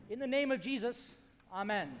In the name of Jesus,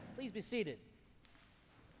 amen. Please be seated.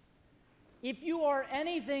 If you are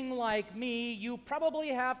anything like me, you probably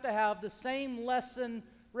have to have the same lesson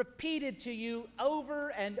repeated to you over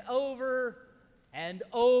and over and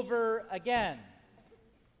over again.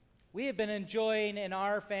 We have been enjoying in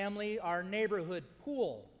our family our neighborhood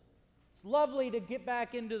pool. It's lovely to get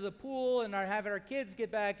back into the pool and have our kids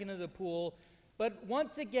get back into the pool, but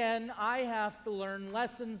once again, I have to learn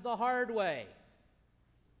lessons the hard way.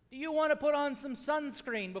 Do you want to put on some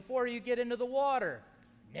sunscreen before you get into the water?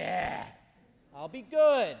 Nah, I'll be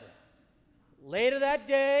good. Later that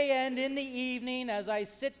day and in the evening, as I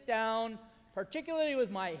sit down, particularly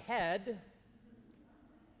with my head,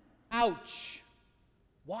 ouch,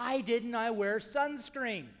 why didn't I wear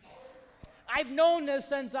sunscreen? I've known this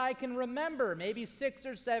since I can remember, maybe 6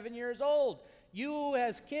 or 7 years old. You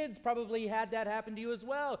as kids probably had that happen to you as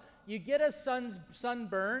well. You get a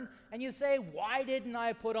sunburn and you say, why didn't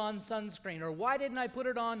I put on sunscreen? Or why didn't I put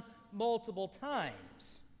it on multiple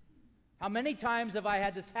times? How many times have I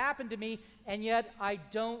had this happen to me, and yet I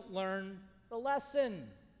don't learn the lesson?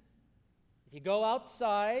 If you go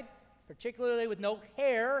outside, particularly with no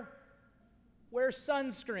hair, wear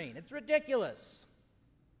sunscreen. It's ridiculous.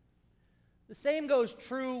 The same goes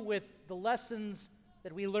true with the lessons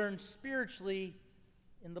that we learn spiritually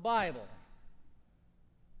in the Bible.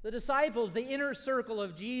 The disciples, the inner circle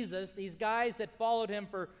of Jesus, these guys that followed him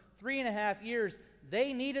for 3.5 years,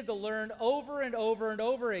 they needed to learn over and over and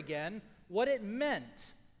over again what it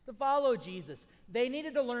meant to follow Jesus. They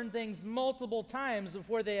needed to learn things multiple times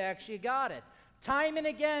before they actually got it. Time and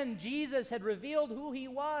again, Jesus had revealed who he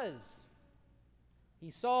was. He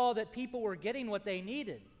saw that people were getting what they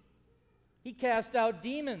needed. He cast out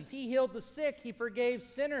demons. He healed the sick. He forgave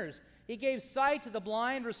sinners. He gave sight to the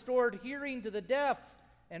blind, restored hearing to the deaf,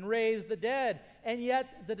 and raised the dead. And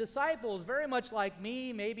yet the disciples, very much like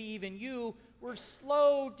me, maybe even you, were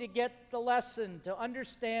slow to get the lesson, to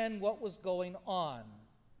understand what was going on.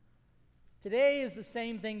 Today is the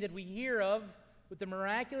same thing that we hear of with the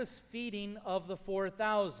miraculous feeding of the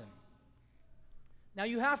 4,000. Now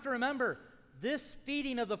you have to remember, this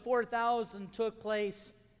feeding of the 4,000 took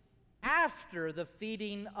place after the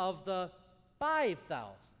feeding of the 5,000.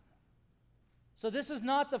 So this is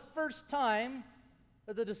not the first time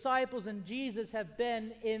that the disciples and Jesus have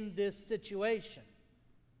been in this situation.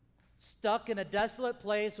 Stuck in a desolate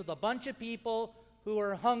place with a bunch of people who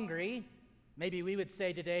are hungry, maybe we would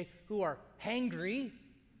say today, who are hangry.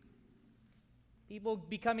 People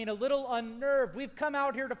becoming a little unnerved. We've come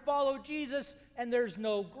out here to follow Jesus, and there's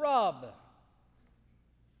no grub.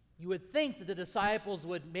 You would think that the disciples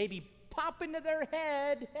would maybe pop into their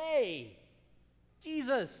head, hey,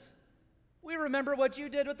 Jesus, we remember what you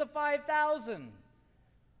did with the 5,000.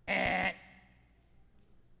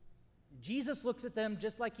 Jesus looks at them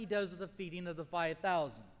just like he does with the feeding of the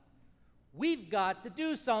 5,000. We've got to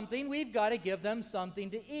do something. We've got to give them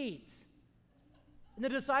something to eat. And the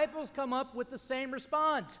disciples come up with the same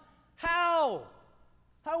response. How?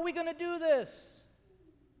 How are we going to do this?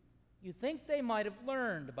 You think they might have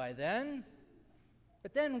learned by then,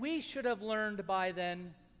 but then we should have learned by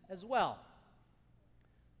then as well.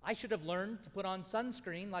 I should have learned to put on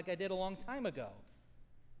sunscreen like I did a long time ago.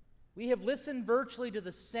 We have listened virtually to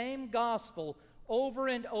the same gospel over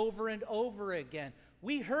and over and over again.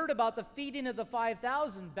 We heard about the feeding of the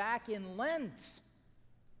 5,000 back in Lent,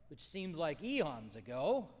 which seems like eons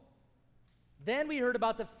ago. Then we heard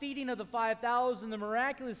about the feeding of the 5,000. The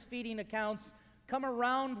miraculous feeding accounts come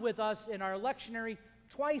around with us in our lectionary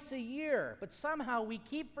twice a year. But somehow we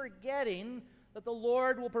keep forgetting that the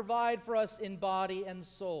Lord will provide for us in body and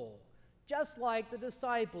soul, just like the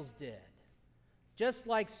disciples did. Just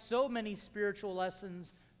like so many spiritual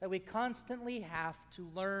lessons that we constantly have to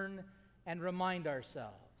learn and remind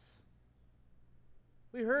ourselves.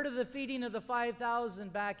 We heard of the feeding of the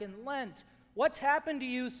 5,000 back in Lent. What's happened to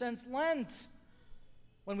you since Lent?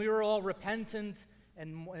 When we were all repentant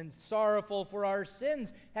and sorrowful for our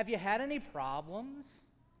sins. Have you had any problems?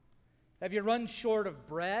 Have you run short of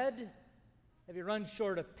bread? Have you run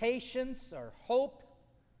short of patience or hope?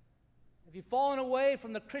 Have you fallen away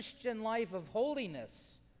from the Christian life of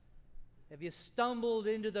holiness? Have you stumbled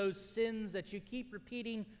into those sins that you keep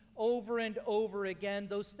repeating over and over again?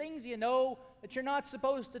 Those things you know that you're not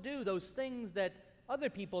supposed to do. Those things that other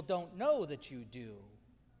people don't know that you do.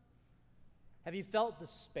 Have you felt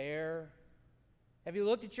despair? Have you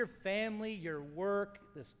looked at your family, your work,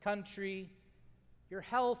 this country, your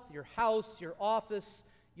health, your house, your office,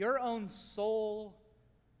 your own soul?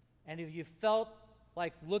 And have you felt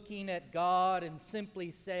like looking at God and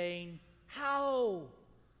simply saying, how?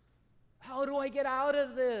 How do I get out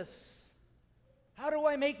of this? How do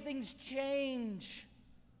I make things change?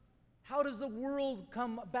 How does the world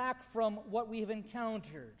come back from what we've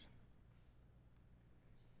encountered?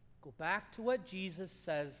 Go back to what Jesus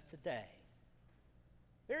says today.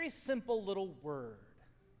 Very simple little word.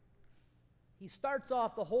 He starts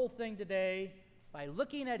off the whole thing today by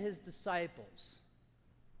looking at his disciples.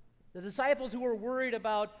 The disciples who were worried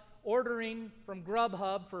about ordering from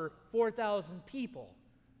Grubhub for 4,000 people,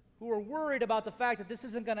 who were worried about the fact that this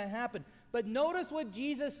isn't going to happen. But notice what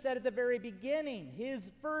Jesus said at the very beginning,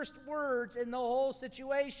 his first words in the whole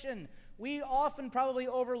situation. We often probably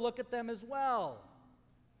overlook at them as well.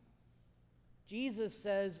 Jesus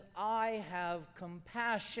says, I have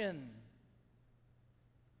compassion.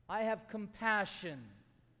 I have compassion.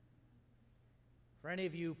 For any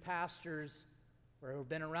of you pastors or who have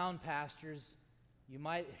been around pastors, you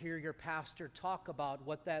might hear your pastor talk about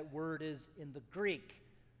what that word is in the Greek.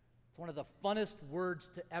 It's one of the funnest words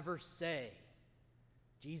to ever say.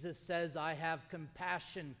 Jesus says, I have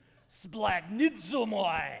compassion.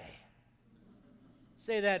 Splagnidzomai.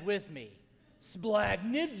 Say that with me.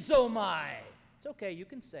 Splagnidzomai. It's okay, you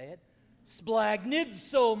can say it.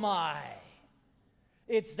 Splagnidzomai.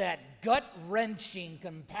 It's that gut-wrenching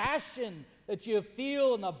compassion that you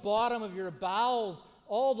feel in the bottom of your bowels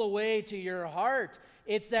all the way to your heart.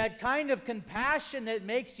 It's that kind of compassion that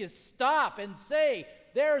makes you stop and say,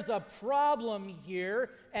 there's a problem here,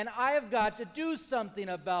 and I've got to do something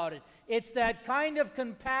about it. It's that kind of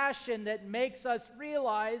compassion that makes us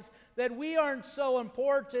realize that we aren't so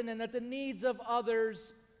important and that the needs of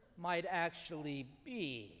others might actually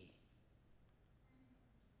be.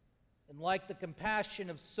 And like the compassion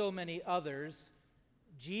of so many others,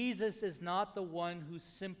 Jesus is not the one who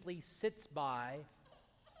simply sits by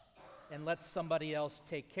and lets somebody else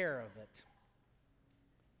take care of it.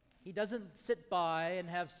 He doesn't sit by and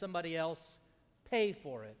have somebody else pay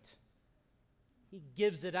for it. He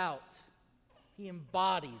gives it out. He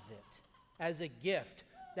embodies it as a gift.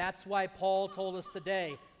 That's why Paul told us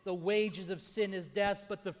today, the wages of sin is death,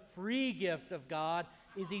 but the free gift of God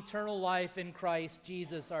is eternal life in Christ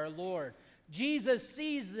Jesus our Lord. Jesus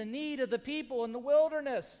sees the need of the people in the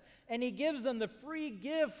wilderness, and he gives them the free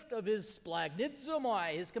gift of his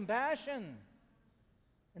splagnidzomai, his compassion.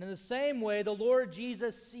 And in the same way, the Lord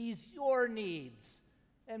Jesus sees your needs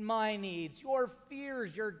and my needs, your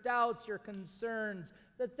fears, your doubts, your concerns,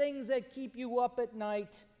 the things that keep you up at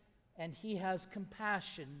night, and he has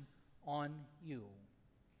compassion on you.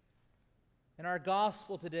 In our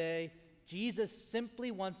gospel today, Jesus simply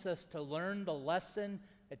wants us to learn the lesson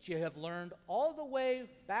that you have learned all the way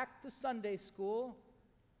back to Sunday school.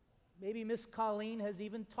 Maybe Miss Colleen has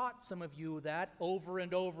even taught some of you that over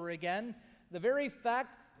and over again. The very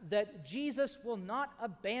fact that Jesus will not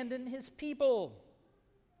abandon his people.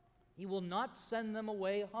 He will not send them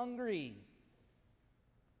away hungry.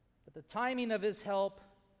 But the timing of his help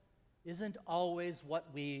isn't always what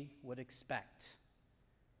we would expect.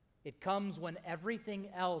 It comes when everything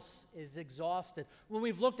else is exhausted. When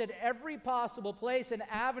we've looked at every possible place and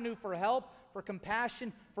avenue for help, for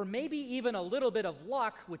compassion, for maybe even a little bit of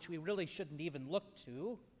luck, which we really shouldn't even look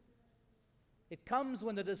to. It comes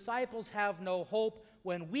when the disciples have no hope,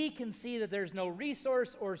 when we can see that there's no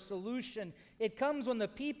resource or solution. It comes when the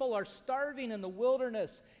people are starving in the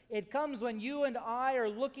wilderness. It comes when you and I are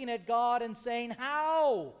looking at God and saying,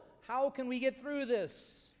 how? How can we get through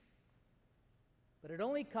this? But it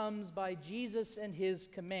only comes by Jesus and his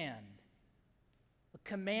command. A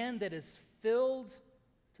command that is filled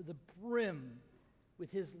to the brim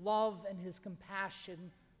with his love and his compassion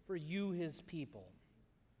for you, his people.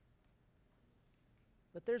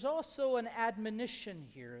 But there's also an admonition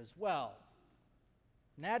here as well.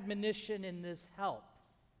 An admonition in this help.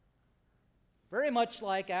 Very much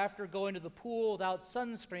like after going to the pool without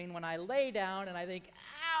sunscreen, when I lay down and I think,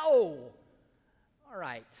 ow! All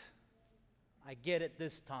right, I get it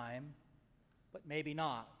this time, but maybe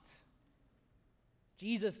not.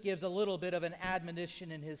 Jesus gives a little bit of an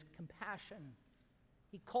admonition in his compassion.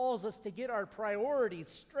 He calls us to get our priorities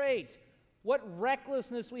straight. What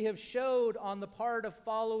recklessness we have showed on the part of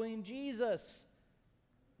following Jesus.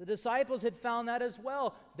 The disciples had found that as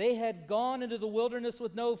well. They had gone into the wilderness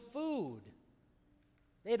with no food.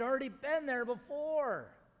 They had already been there before,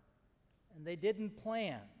 and they didn't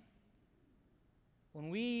plan. When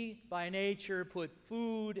we, by nature, put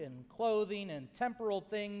food and clothing and temporal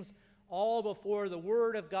things all before the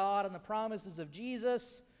Word of God and the promises of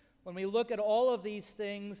Jesus, when we look at all of these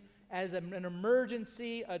things as an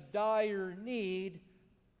emergency, a dire need,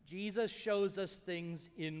 Jesus shows us things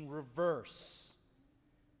in reverse.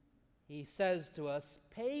 He says to us,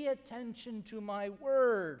 pay attention to my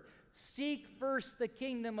word. Seek first the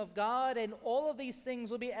kingdom of God, and all of these things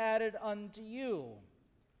will be added unto you.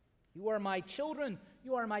 You are my children.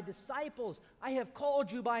 You are my disciples. I have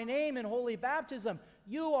called you by name in holy baptism.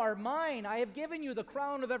 You are mine. I have given you the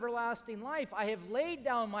crown of everlasting life. I have laid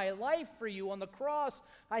down my life for you on the cross.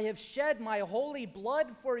 I have shed my holy blood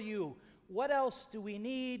for you. What else do we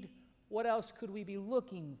need? What else could we be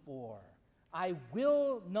looking for? I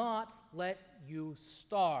will not let you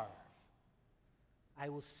starve. I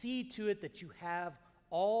will see to it that you have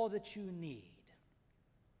all that you need.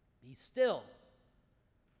 Be still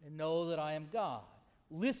and know that I am God.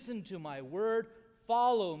 Listen to my word,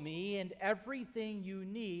 follow me, and everything you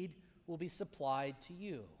need will be supplied to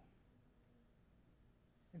you.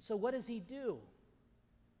 And so what does he do?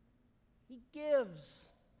 He gives.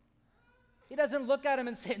 He doesn't look at him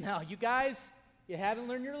and say, now, you guys, you haven't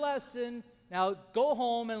learned your lesson. Now go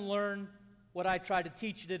home and learn what I tried to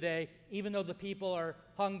teach you today, even though the people are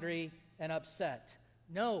hungry and upset.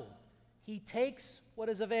 No, he takes what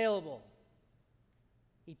is available.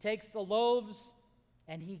 He takes the loaves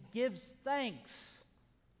and he gives thanks.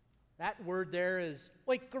 That word there is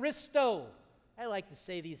oikaristo. I like to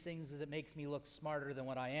say these things as it makes me look smarter than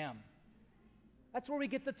what I am. That's where we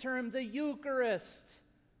get the term the Eucharist,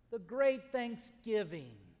 the great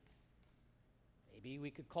thanksgiving. Maybe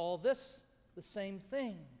we could call this the same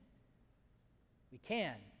thing. We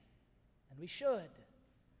can, and we should.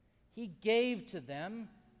 He gave to them,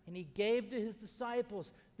 and he gave to his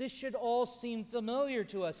disciples. This should all seem familiar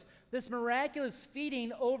to us. This miraculous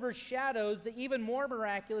feeding overshadows the even more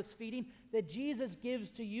miraculous feeding that Jesus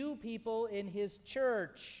gives to you people in his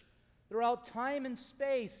church throughout time and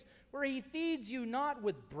space, where he feeds you not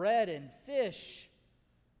with bread and fish,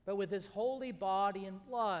 but with his holy body and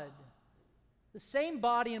blood. The same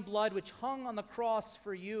body and blood which hung on the cross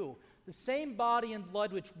for you, the same body and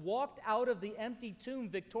blood which walked out of the empty tomb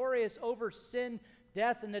victorious over sin,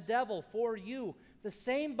 death, and the devil for you, the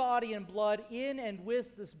same body and blood in and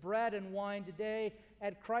with this bread and wine today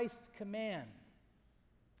at Christ's command.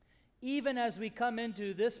 Even as we come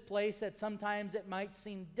into this place that sometimes it might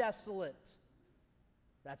seem desolate.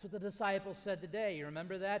 That's what the disciples said today. You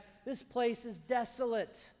remember that? This place is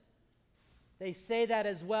desolate. They say that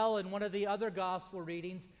as well in one of the other gospel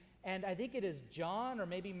readings, and I think it is John or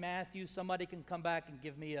maybe Matthew. Somebody can come back and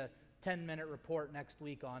give me a 10-minute report next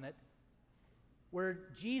week on it, where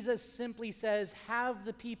Jesus simply says, have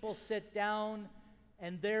the people sit down,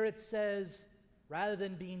 and there it says, rather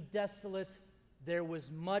than being desolate, there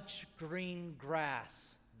was much green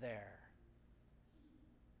grass there.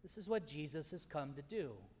 This is what Jesus has come to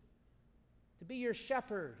do, to be your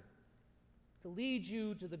shepherd, to lead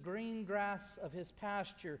you to the green grass of his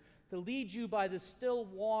pasture, to lead you by the still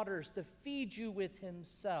waters, to feed you with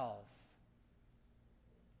himself.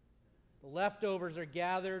 The leftovers are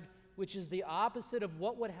gathered, which is the opposite of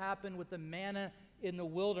what would happen with the manna in the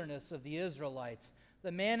wilderness of the Israelites.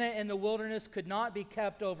 The manna in the wilderness could not be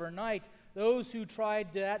kept overnight. Those who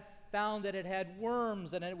tried that found that it had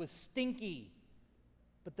worms and it was stinky.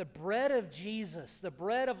 But the bread of Jesus, the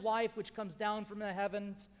bread of life which comes down from the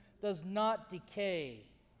heavens, does not decay.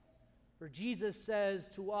 For Jesus says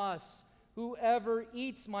to us, whoever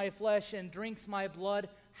eats my flesh and drinks my blood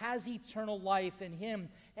has eternal life in him,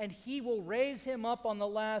 and he will raise him up on the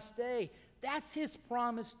last day. That's his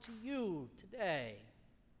promise to you today.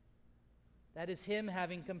 That is him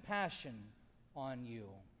having compassion on you.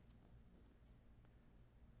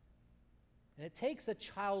 And it takes a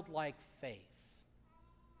childlike faith,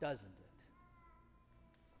 doesn't it?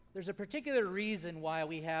 There's a particular reason why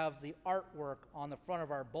we have the artwork on the front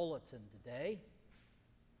of our bulletin today.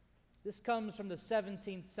 This comes from the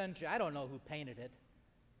 17th century. I don't know who painted it,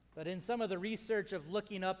 but in some of the research of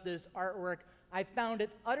looking up this artwork, I found it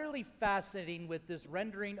utterly fascinating with this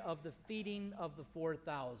rendering of the feeding of the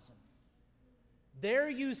 4,000. There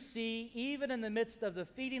you see, even in the midst of the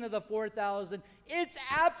feeding of the 4,000, it's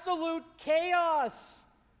absolute chaos.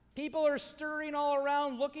 People are stirring all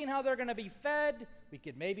around, looking how they're going to be fed. We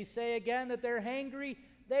could maybe say again that they're hangry.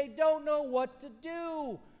 They don't know what to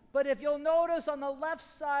do. But if you'll notice on the left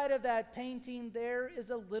side of that painting, there is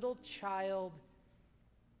a little child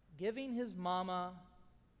giving his mama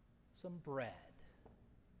some bread.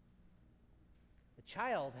 The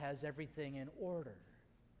child has everything in order.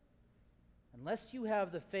 Unless you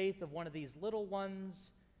have the faith of one of these little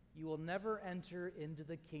ones, you will never enter into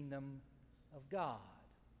the kingdom of God.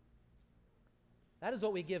 That is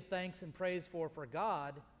what we give thanks and praise for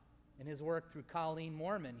God in his work through Colleen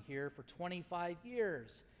Mormon here for 25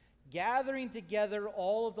 years, gathering together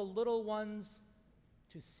all of the little ones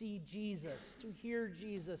to see Jesus, to hear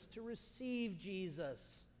Jesus, to receive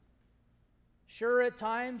Jesus, Sure, at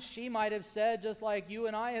times she might have said, just like you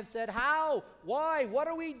and I have said, how? Why? What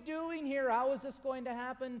are we doing here? How is this going to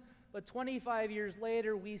happen? But 25 years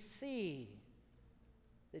later, we see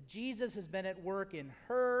that Jesus has been at work in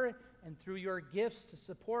her and through your gifts to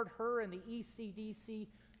support her in the ECDC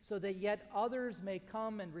so that yet others may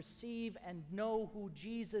come and receive and know who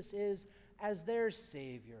Jesus is as their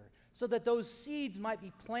Savior, so that those seeds might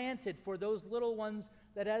be planted for those little ones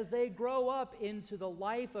that as they grow up into the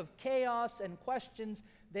life of chaos and questions,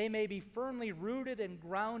 they may be firmly rooted and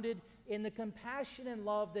grounded in the compassion and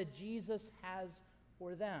love that Jesus has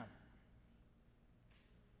for them.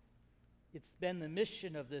 It's been the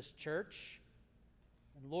mission of this church,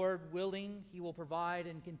 and Lord willing, He will provide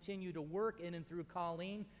and continue to work in and through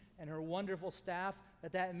Colleen and her wonderful staff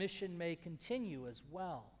that that mission may continue as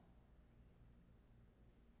well.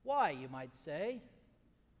 Why, you might say?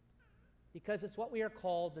 Because it's what we are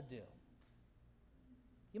called to do.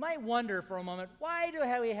 You might wonder for a moment, why do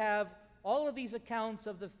we have all of these accounts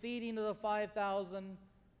of the feeding of the 5,000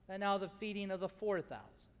 and now the feeding of the 4,000?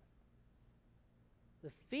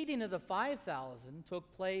 The feeding of the 5,000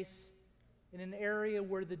 took place in an area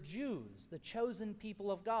where the Jews, the chosen people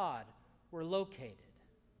of God, were located.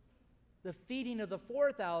 The feeding of the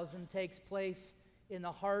 4,000 takes place in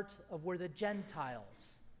the heart of where the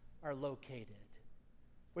Gentiles are located,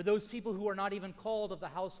 where those people who are not even called of the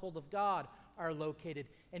household of God are located.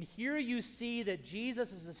 And here you see that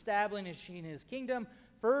Jesus is establishing His kingdom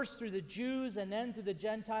first through the Jews and then through the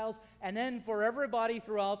Gentiles and then for everybody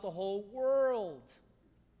throughout the whole world.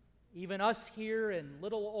 Even us here in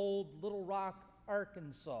Little Rock,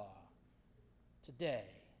 Arkansas today.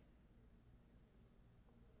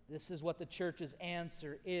 This is what the church's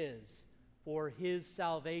answer is for His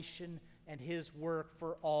salvation and His work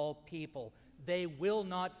for all people. They will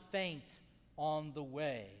not faint on the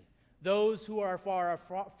way. Those who are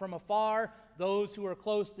from afar, those who are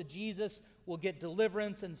close to Jesus, will get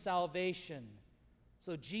deliverance and salvation.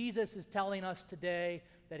 So Jesus is telling us today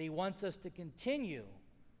that He wants us to continue,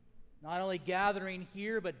 not only gathering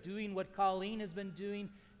here, but doing what Colleen has been doing,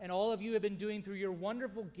 and all of you have been doing through your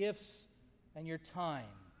wonderful gifts and your time.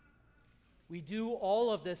 We do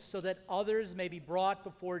all of this so that others may be brought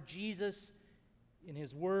before Jesus in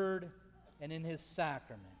His Word and in His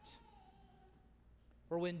sacrament.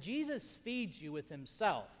 For when Jesus feeds you with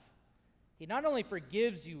Himself, He not only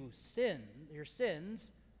forgives you your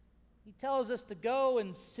sins, He tells us to go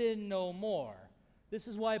and sin no more. This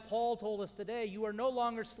is why Paul told us today, you are no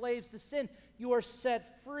longer slaves to sin, you are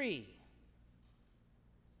set free.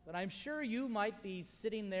 But I'm sure you might be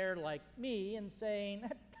sitting there like me and saying,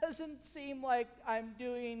 that doesn't seem like I'm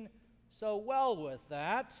doing so well with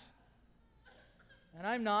that. And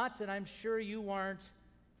I'm not, and I'm sure you aren't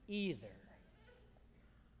either.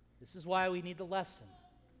 This is why we need the lesson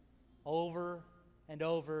over and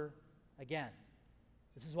over again.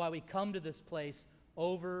 This is why we come to this place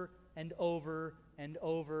over and over and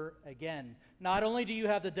over again. Not only do you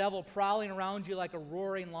have the devil prowling around you like a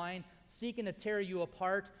roaring lion, seeking to tear you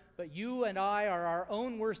apart, but you and I are our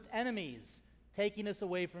own worst enemies, taking us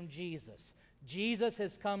away from Jesus. Jesus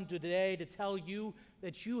has come today to tell you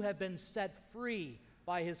that you have been set free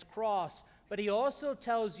by His cross, but He also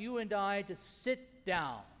tells you and I to sit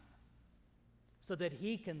down so that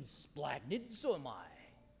He can splagnitsomai.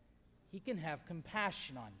 He can have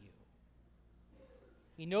compassion on you.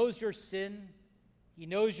 He knows your sin. He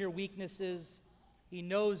knows your weaknesses. He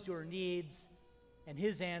knows your needs. And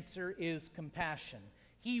His answer is compassion.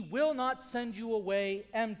 He will not send you away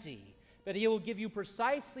empty, but He will give you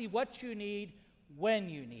precisely what you need when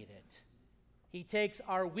you need it. He takes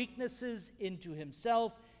our weaknesses into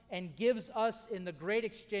Himself and gives us in the great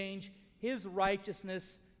exchange His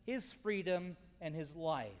righteousness, His freedom, and His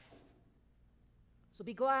life. So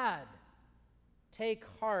be glad. Take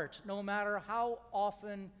heart, no matter how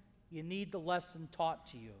often you need the lesson taught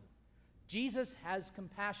to you. Jesus has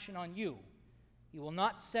compassion on you. He will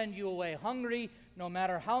not send you away hungry, no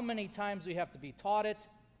matter how many times we have to be taught it,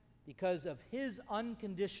 because of His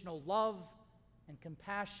unconditional love and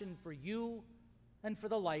compassion for you and for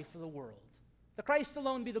the life of the world. To Christ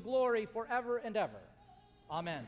alone be the glory forever and ever. Amen.